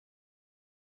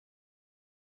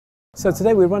So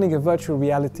today we're running a virtual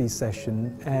reality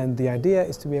session, and the idea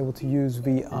is to be able to use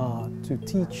VR to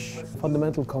teach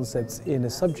fundamental concepts in a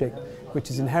subject which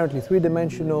is inherently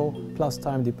three-dimensional plus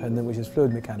time-dependent, which is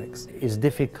fluid mechanics. It's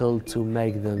difficult to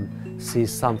make them see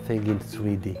something in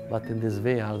 3D, but in this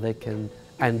VR they can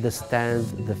understand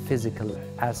the physical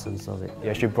essence of it. It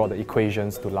actually brought the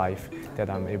equations to life, that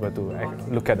I'm able to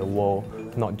look at the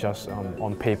world not just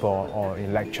on paper or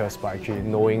in lectures, but actually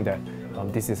knowing that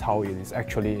this is how it is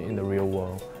actually in the real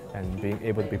world, and being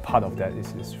able to be part of that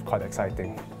is quite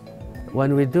exciting.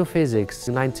 When we do physics,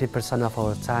 90% of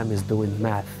our time is doing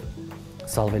math,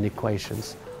 solving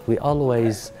equations. We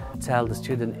always tell the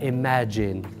student,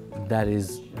 imagine that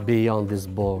is beyond this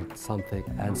board something,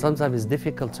 and sometimes it's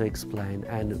difficult to explain,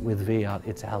 and with VR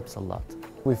it helps a lot.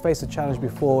 We've faced a challenge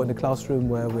before in the classroom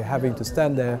where we're having to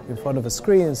stand there in front of a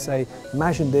screen and say,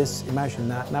 imagine this, imagine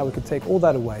that. Now we can take all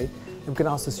that away and we can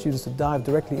ask the students to dive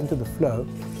directly into the flow,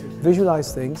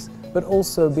 visualize things, but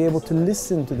also be able to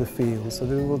listen to the fields. So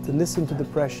they're able to listen to the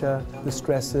pressure, the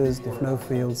stresses, the flow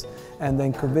fields, and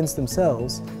then convince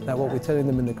themselves that what we're telling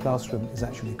them in the classroom is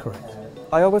actually correct.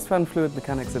 I always found fluid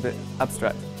mechanics a bit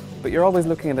abstract, but you're always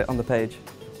looking at it on the page.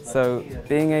 So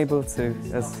being able to,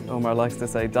 as Omar likes to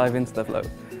say, dive into the flow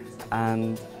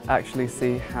and actually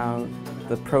see how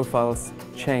the profiles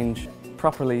change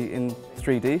properly in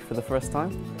 3D for the first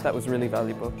time, that was really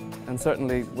valuable. And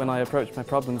certainly when I approached my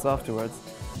problems afterwards,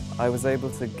 I was able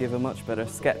to give a much better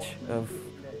sketch of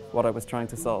what I was trying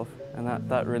to solve, and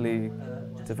that really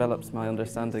develops my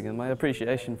understanding and my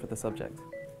appreciation for the subject.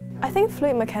 I think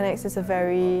fluid mechanics is a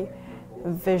very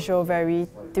visual, very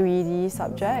 3D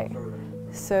subject.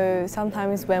 So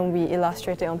sometimes when we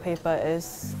illustrate it on paper,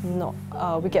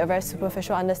 we get a very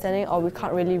superficial understanding, or we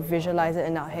can't really visualize it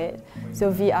in our head.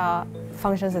 So VR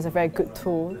functions as a very good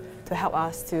tool to help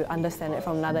us to understand it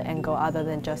from another angle other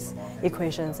than just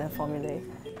equations and formulae.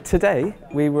 Today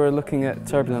we were looking at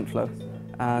turbulent flow,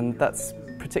 and that's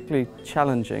particularly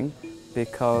challenging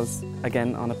because,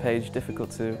 again, on a page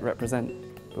difficult to represent.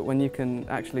 But when you can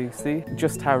actually see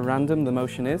just how random the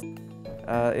motion is,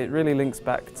 it really links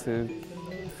back to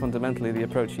fundamentally the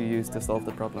approach you use to solve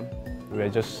the problem. We're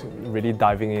just really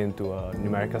diving into a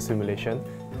numerical simulation,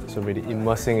 so really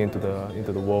immersing into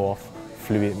the world of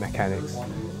fluid mechanics,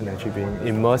 and actually being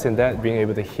immersed in that, being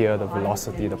able to hear the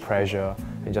velocity, the pressure,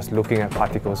 and just looking at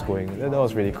particles going. That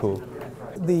was really cool.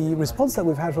 The response that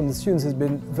we've had from the students has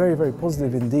been very, very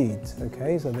positive indeed.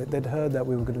 Okay, so they'd heard that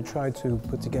we were going to try to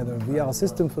put together a VR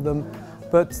system for them,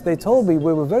 but they told me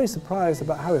we were very surprised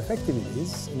about how effective it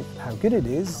is, and how good it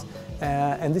is,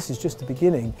 and this is just the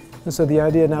beginning. And so the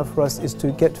idea now for us is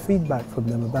to get feedback from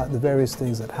them about the various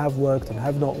things that have worked and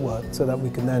have not worked, so that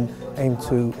we can then aim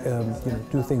to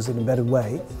do things in a better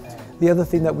way. The other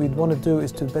thing that we'd want to do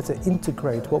is to better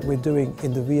integrate what we're doing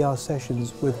in the VR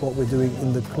sessions with what we're doing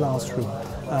in the classroom.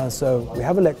 So we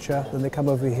have a lecture, then they come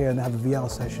over here and have a VR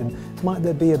session. Might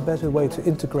there be a better way to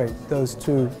integrate those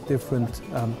two different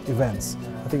events?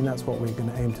 I think that's what we're going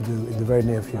to aim to do in the very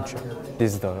near future.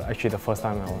 This is actually the first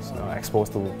time I was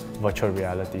exposed to virtual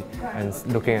reality, and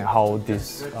looking at how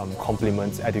this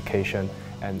complements education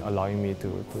and allowing me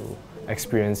to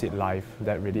experience it live,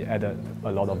 that really added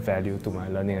a lot of value to my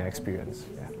learning experience.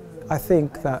 Yeah. I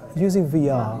think that using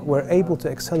VR, we're able to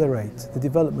accelerate the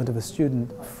development of a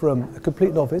student from a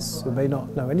complete novice who may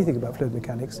not know anything about fluid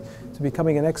mechanics to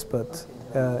becoming an expert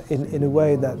in a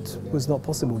way that was not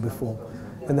possible before.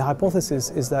 And the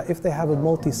hypothesis is that if they have a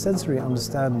multi-sensory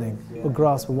understanding or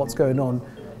grasp of what's going on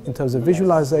in terms of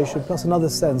visualization plus another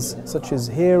sense, such as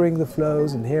hearing the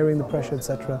flows and hearing the pressure,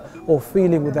 etc., or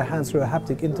feeling with their hands through a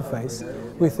haptic interface,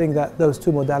 we think that those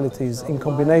two modalities in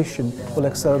combination will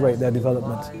accelerate their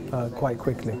development quite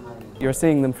quickly. You're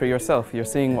seeing them for yourself, you're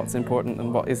seeing what's important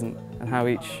and what isn't, and how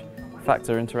each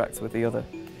factor interacts with the other.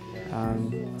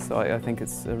 So I think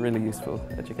it's a really useful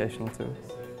educational tool.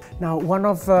 Now, one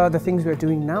of the things we're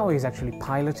doing now is actually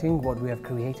piloting what we have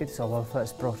created, so our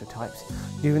first prototypes.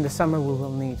 During the summer we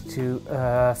will need to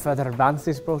further advance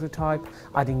this prototype,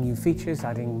 adding new features,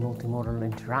 adding multimodal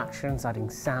interactions, adding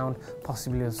sound,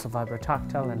 possibly also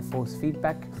vibrotactile and force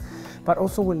feedback. But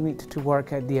also we'll need to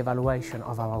work at the evaluation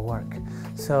of our work.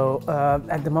 So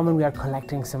at the moment we are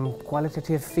collecting some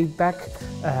qualitative feedback,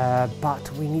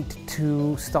 but we need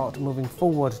to start moving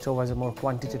forward towards a more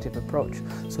quantitative approach.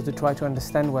 So to try to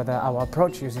understand whether our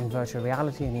approach using virtual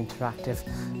reality and interactive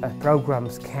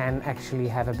programs can actually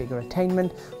have a bigger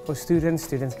attainment for students.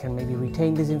 Students can maybe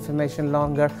retain this information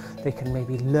longer, they can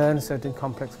maybe learn certain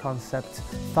complex concepts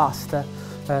faster.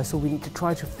 So we need to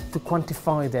try to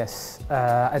quantify this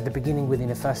at the beginning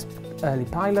within a first early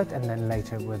pilot, and then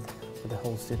later with the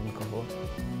whole student cohort.